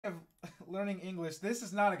of learning English, this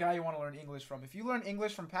is not a guy you want to learn English from. If you learn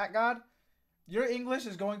English from Packgod, your English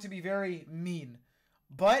is going to be very mean.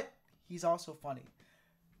 But he's also funny.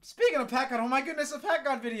 Speaking of Packgod, oh my goodness, a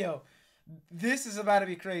Packgod video. This is about to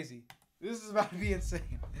be crazy. This is about to be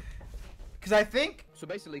insane. Because I think... So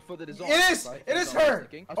basically, for the design... It is! Right, It is her!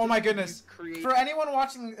 Oh my goodness. Create... For anyone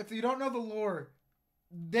watching, if you don't know the lore,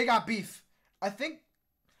 they got beef. I think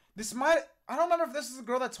this might... I don't remember if this is the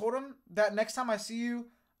girl that told him that next time I see you,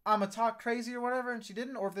 I'ma talk crazy or whatever, and she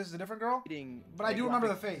didn't, or if this is a different girl. But I do remember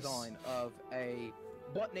the face. Design of a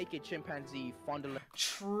butt-naked chimpanzee fondling...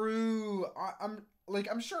 True.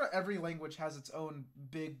 I'm sure every language has its own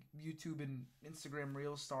big YouTube and Instagram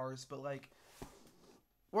reel stars, but like...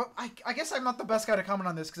 Well, I guess I'm not the best guy to comment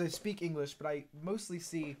on this because I speak English, but I mostly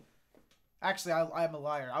see... Actually, I'm a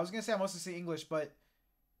liar. I was going to say I mostly see English, but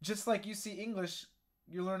just like you see English,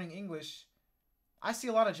 you're learning English, I see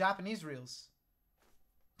a lot of Japanese reels.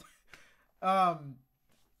 What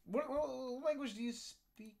language do you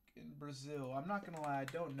speak in Brazil? I'm not going to lie, I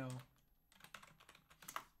don't know.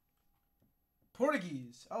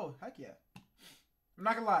 Portuguese. Oh, heck yeah. I'm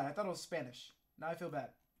not going to lie, I thought it was Spanish. Now I feel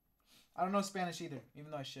bad. I don't know Spanish either,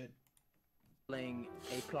 even though I should. Playing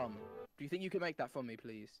a plum. Do you think you can make that for me,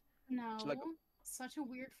 please? No. Like, such a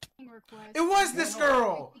weird fucking request. It was this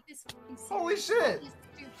girl! This Holy shit! Just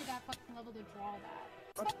to that fucking level to draw that.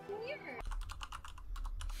 It's fucking weird.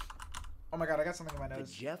 Oh my god, I got something in my nose.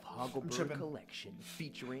 The Jeff Hagelberg collection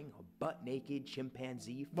featuring a butt-naked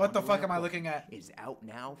chimpanzee. What the fuck am I looking at? Is out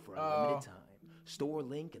now for a limited time. Store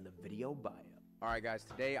link in the video bio. Alright guys,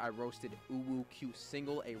 today I roasted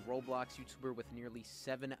uwucutesingle, a Roblox YouTuber with nearly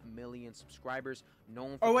 7 million subscribers,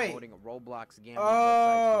 known for promoting Roblox gambling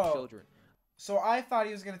websites for children. So I thought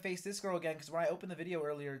he was going to face this girl again, because when I opened the video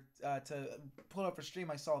earlier to pull it up for stream,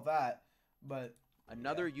 I saw that, but...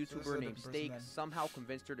 Another YouTuber named Steak somehow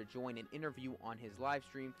convinced her to join an interview on his live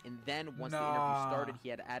stream, and then once the interview started, he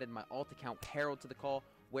had added my alt account Harold to the call,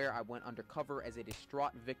 where I went undercover as a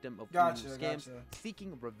distraught victim of scams,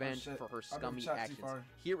 seeking revenge for her scummy actions.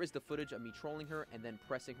 Here is the footage of me trolling her and then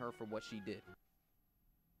pressing her for what she did.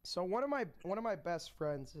 So one of my best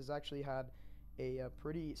friends has actually had a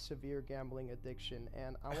pretty severe gambling addiction,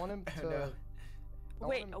 and I want him to.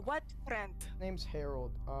 Wait, what friend? Name's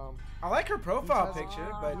Harold. I like her profile picture,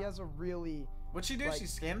 but he has a really. What'd she do? Like, she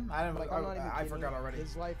scammed? I don't. Like, I forgot already.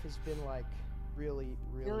 His life has been like really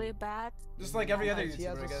bad. Just like every other YouTuber, he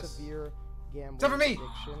has I guess. A severe gambling Except for me.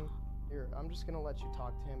 addiction. Here, I'm just gonna let you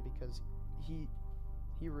talk to him because he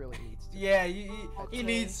really needs to. Yeah, he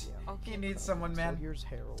needs someone, man. So here's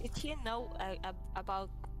Harold. Did he know about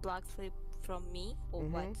Black Flip from me or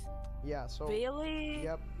what? Yeah. So. Really?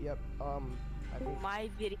 Yep. I think. My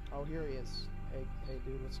video. Oh, here he is. Hey,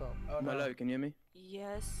 dude, what's up? Oh, no. Hello, can you hear me?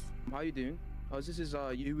 Yes. How you doing? Oh, this is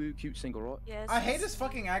uwucutesingle, right? Yes. I hate his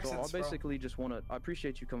fucking accents, so I basically just wanna. I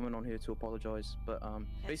appreciate you coming on here to apologize, but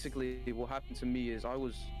basically what happened to me is I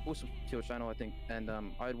was also to your channel, I think, and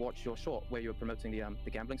I had watched your short where you were promoting the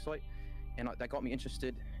gambling site, and that got me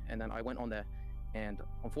interested, and then I went on there, and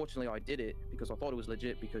unfortunately I did it because I thought it was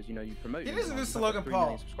legit because you promoted. He doesn't do this to Logan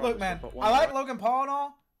Paul. Look, man, I like Logan Paul and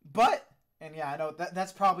all, but. And yeah, I know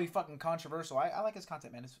that's probably fucking controversial. I like his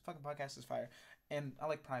content, man. His fucking podcast is fire. And I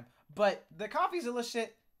like Prime. But the coffee's a little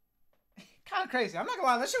shit. Kind of crazy. I'm not gonna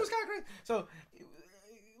lie, that shit was kind of crazy. So,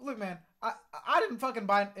 look, man, I didn't fucking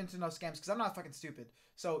buy into no scams because I'm not fucking stupid.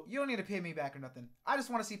 So, you don't need to pay me back or nothing. I just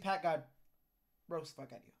want to see Packgod roast the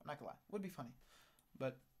fuck out of you. I'm not gonna lie. It would be funny.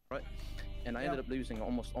 But. Right. And I ended up losing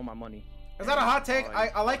almost all my money. Is that a hot take?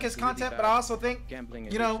 I like his content, but I also think, gambling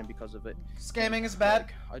because of it. Scamming is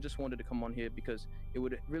bad. I just wanted to come on here because it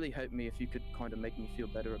would really help me if you could kind of make me feel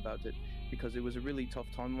better about it, because it was a really tough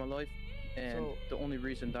time in my life, and the only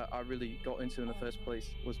reason that I really got into it in the first place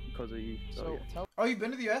was because of you. So yeah. Oh, you've been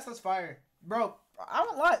to the US? That's fire, bro. I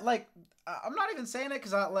don't lie. Like, I'm not even saying it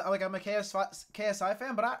because I'm a KSI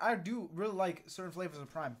fan, but I do really like certain flavors of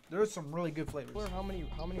Prime. There's some really good flavors. How many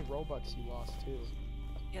Robux you lost too?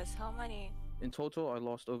 Yes, how many? In total, I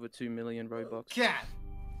lost over 2 million Robux. God.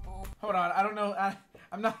 Hold on, I don't know.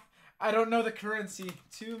 I don't know the currency.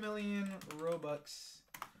 2 million Robux.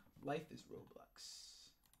 Life is Roblox.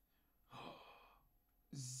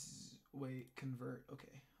 Wait, convert.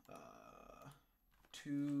 Okay. 2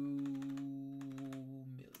 million.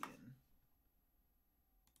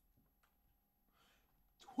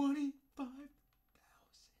 25,000.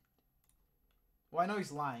 Well, I know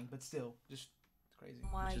he's lying, but still, just crazy.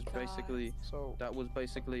 My Which is God. basically, that was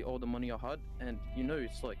basically all the money I had, and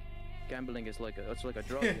it's like, gambling is like it's like a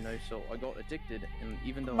drug, you know. So I got addicted, and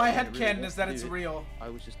even though My I didn't really headcanon want is that to it's do it, real. I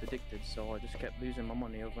was just addicted, so I just kept losing my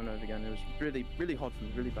money over and over again. It was really, really hard for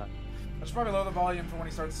me, really bad. I should probably lower the volume for when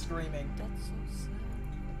he starts screaming. That's so sad.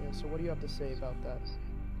 Yeah, so what do you have to say about that?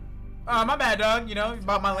 My bad, dog. You know,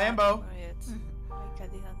 about my Lambo. Like, I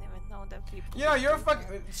didn't even know that people. You know, you're a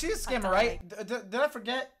fucking. She's a scammer, right? Did I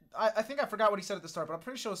forget? I think I forgot what he said at the start, but I'm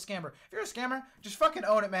pretty sure it's a scammer. If you're a scammer, just fucking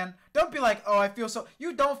own it, man. Don't be like, oh, I feel so.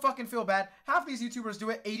 You don't fucking feel bad. Half these YouTubers do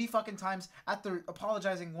it 80 fucking times after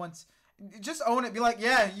apologizing once. Just own it. Be like,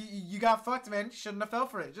 yeah, you got fucked, man. You shouldn't have fell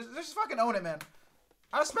for it. Just fucking own it, man.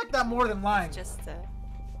 I respect that more than lying. It's just a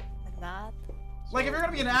nod. Like, if you're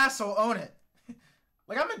gonna be an asshole, own it.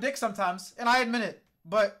 Like, I'm a dick sometimes, and I admit it.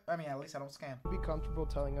 But, I mean, at least I don't scam. Be comfortable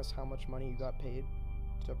telling us how much money you got paid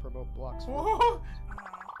to promote blocks?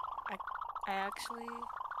 I actually,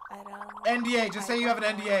 I don't. NDA, just say you have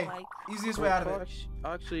an NDA. Like, Easiest way out of it.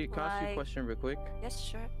 Actually, can I ask you a question real quick? yes,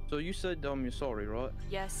 sure. So you said you're sorry, right?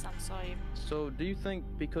 Yes, I'm sorry. So do you think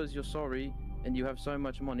because you're sorry and you have so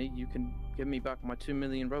much money, you can give me back my 2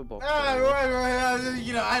 million Robux?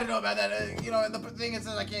 You know, I don't know about that. You know, and the thing is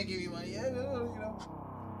that I can't give you money. You know.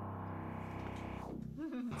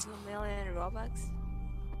 2 million Robux?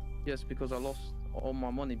 Yes, because I lost all my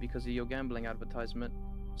money because of your gambling advertisement.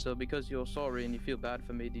 So because you're sorry and you feel bad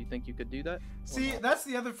for me, do you think you could do that? See, that's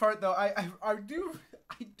the other part though. I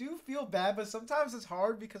do feel bad, but sometimes it's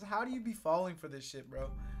hard because how do you be falling for this shit, bro?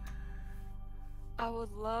 I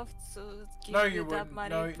would love to give No, you you that wouldn't. money,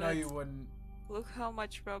 No, but you wouldn't. look how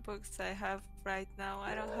much Robux I have right now.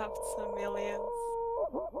 I don't have 2 million.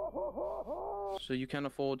 So you can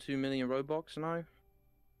afford 2 million Robux now?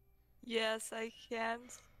 Yes, I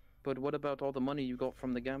can't. But what about all the money you got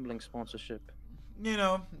from the gambling sponsorship? You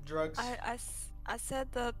know, drugs. I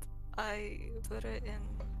said that I put it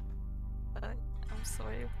in. I'm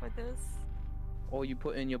sorry for this. Or you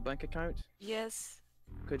put in your bank account? Yes.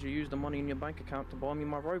 Could you use the money in your bank account to buy me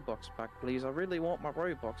my Robux back, please? I really want my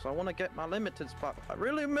Robux. I want to get my limiteds back. I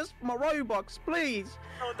really miss my Robux, please.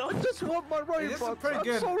 No, I just want my Robux. This is a pretty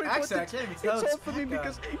good sorry, accent. I but can't even tell it's it's hard for me Packgod.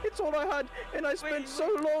 because it's all I had, and I spent so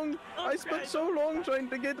long. I spent so long trying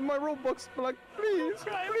to get my Robux back. Please,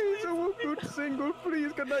 please, uwucutesingle,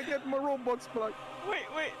 please, can I get my Robux back? Wait,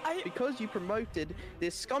 Because you promoted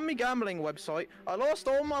this scummy gambling website, I lost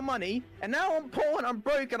all my money, and now I'm poor and I'm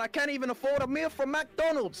broke, and I can't even afford a meal from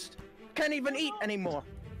McDonald's. Can't even eat anymore.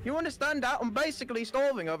 You understand that? I'm basically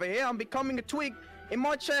starving over here. I'm becoming a twig in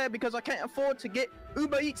my chair because I can't afford to get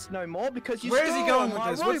Uber Eats no more because you Where's he stole going with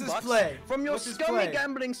my this? What's his Robux play? from your What's his scummy play?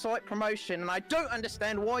 gambling site promotion, and I don't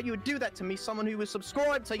understand why you would do that to me, someone who was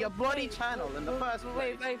subscribed to your bloody channel in the first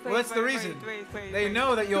place. wait. Well, that's the reason. They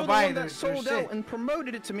know that you'll You're the buy one their that sold shit. out and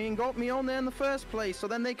promoted it to me and got me on there in the first place, so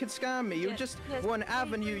then they could scam me. You Yes, just yes, were an wait,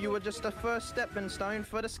 avenue. You wait. were just a first stepping stone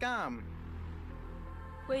for the scam.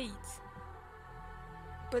 Wait.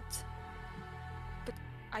 But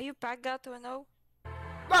are you Packgod or no?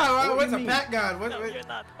 No, what's do a you Packgod? What, No, you're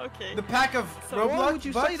not. Okay. the pack of So Roblox Why would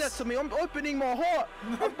you say that butts? to me? I'm opening my heart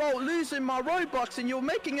about losing my Robux and you're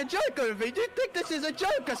making a joke of it. Do you think this is a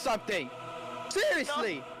joke or something?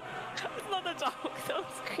 Seriously? It's not a joke. Don't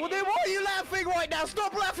scream. Well then why are you laughing right now?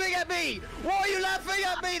 Stop laughing at me! Why are you laughing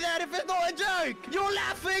at me then if it's not a joke? You're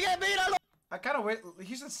laughing at me! I kind of wait.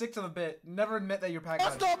 He should stick to the bit. Never admit that you're Packgod.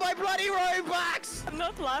 Lost all my bloody Robux! I'm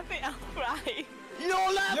not laughing. I'll cry.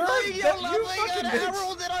 You're laughing! You You're laughing fucking at bitch.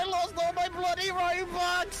 Harold that I lost all my bloody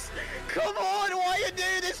Robux! Come on, why you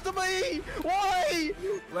do this to me? Why?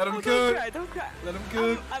 Let him Oh, cook. don't cry. Let him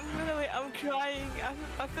cook. I'm crying.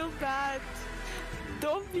 I feel bad.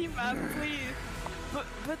 Don't be mad, please.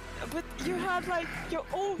 But you had like your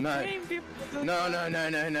own No. dream people. No,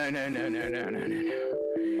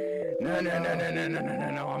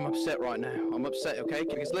 I'm upset right now. I'm upset, okay?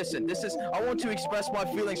 Because listen, I want to express my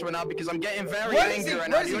feelings right now because I'm getting very Where is angry he- right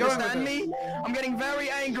where now. is Do you he going understand with me? I'm getting very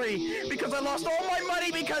angry because I lost all my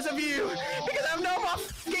money because of you. Because I have no more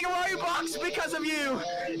fucking Robux because of you.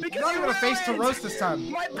 Because Not you even a face to ruined roast this time.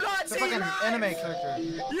 my It's a bloody fucking life. anime character.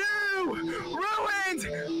 You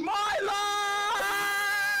ruined my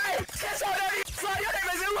life! Yes, I know you. So your name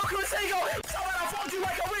is uwucutesingle. So when I fold you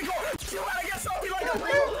like a wiggle, you wanna get salty like a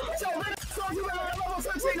wiggle. So when I fold you like a level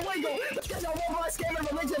 13 wiggle. Because I want my scamming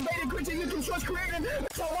religion, beta creature you can trust creating.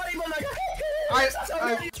 So what even like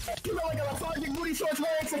you know like a lethargic booty shorts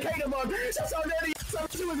wearing cicada mug. So dirty. So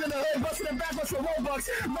she was in the hood busting them backwards for Robux.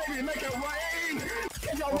 Maybe make it rain.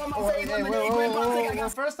 Cause y'all want my face Hey, lemonade. well,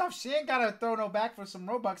 first off, she ain't gotta throw no back for some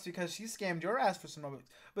Robux because she scammed your ass for some Robux.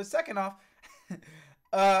 But second off,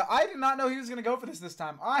 I did not know he was gonna go for this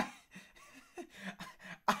time.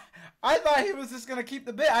 I thought he was just gonna keep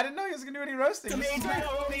the bit. I didn't know he was gonna do any roasting. I'm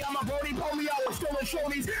a Brody Polio, still a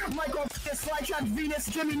shorties. Michael Slide Venus,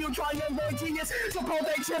 Jimmy Neutron, Young Boy Genius,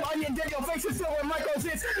 Chipotle Chip, Onion, Daniel, face is still where Michael's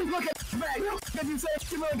is. Look at the back. If you say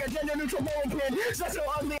you like a gender neutral bowling pin, such so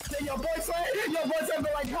ugly than your boyfriend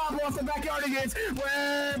be like Pop off the backyard again.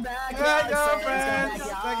 We're back.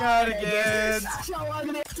 Backyard again. So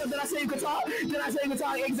ugly. So did I say you could talk? Did I say you could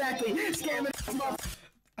talk? Exactly. Scamming.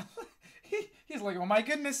 He's like, oh my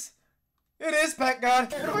goodness. It is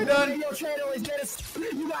Packgod. What have I done? Your channel is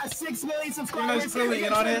you got 6 million subscribers. He's really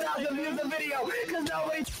in on it. Views the video because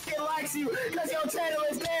nobody likes you. Because your channel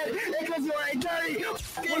is dead. And because you're a dirty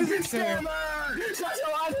scammer. Shut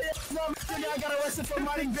your eyes. I got arrested for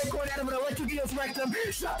mining Bitcoin out of an electric eels rectum.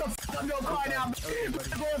 Shut the fuck up. Don't cry now.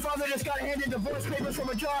 My grandfather just got handed divorce papers from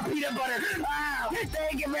a jar of peanut butter. Wow.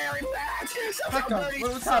 Thank you very much. Shut your dirty.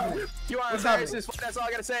 What's happening? You are embarrassed. That's all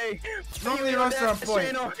I gotta say. Normally restaurant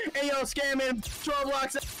point. Hey, yo, scamming 12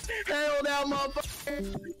 blocks. Hell down,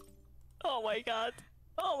 motherfucker. Oh my god.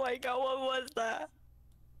 Oh my god, what was that?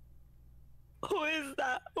 Who is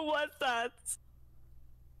that? Who was that?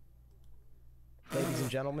 Ladies and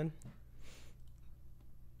gentlemen,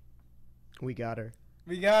 we got her.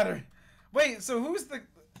 We got her. Wait, so who's the...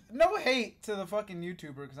 No hate to the fucking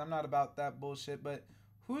YouTuber, because I'm not about that bullshit, but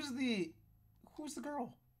who's the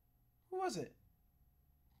girl? Who was it?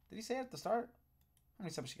 Did he say it at the start? How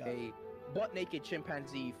many subs she got? A butt-naked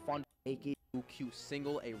chimpanzee fun naked cute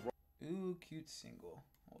single a Ooh, cute single.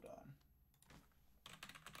 Hold on.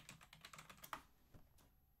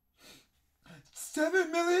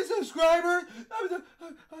 7 million subscribers?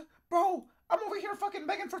 Bro, I'm over here fucking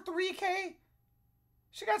begging for 3K.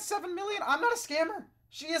 She got 7 million. I'm not a scammer.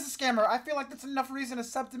 She is a scammer. I feel like that's enough reason to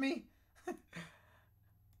sub to me.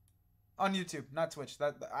 On YouTube, not Twitch.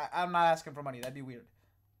 I'm not asking for money. That'd be weird.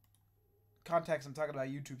 Context, I'm talking about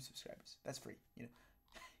YouTube subscribers. That's free, you know.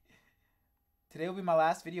 Today will be my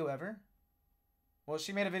last video ever. Well,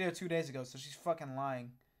 she made a video 2 days ago, so she's fucking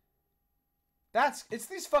lying. It's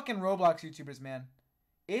these fucking Roblox YouTubers, man.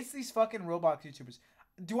 It's these fucking Roblox YouTubers.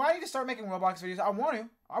 Do I need to start making Roblox videos? I want to.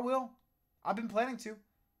 I will. I've been planning to.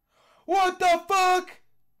 What the fuck?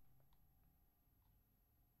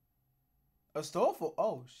 A stoleful?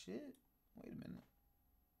 Oh, shit. Wait a minute.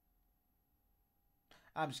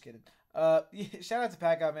 I'm just kidding. Yeah, shout out to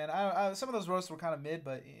Packgod, man. Some of those roasts were kind of mid,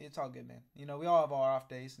 but it's all good, man. You know, we all have our off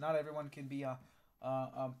days. Not everyone can be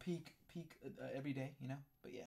peak every day, you know. But yeah.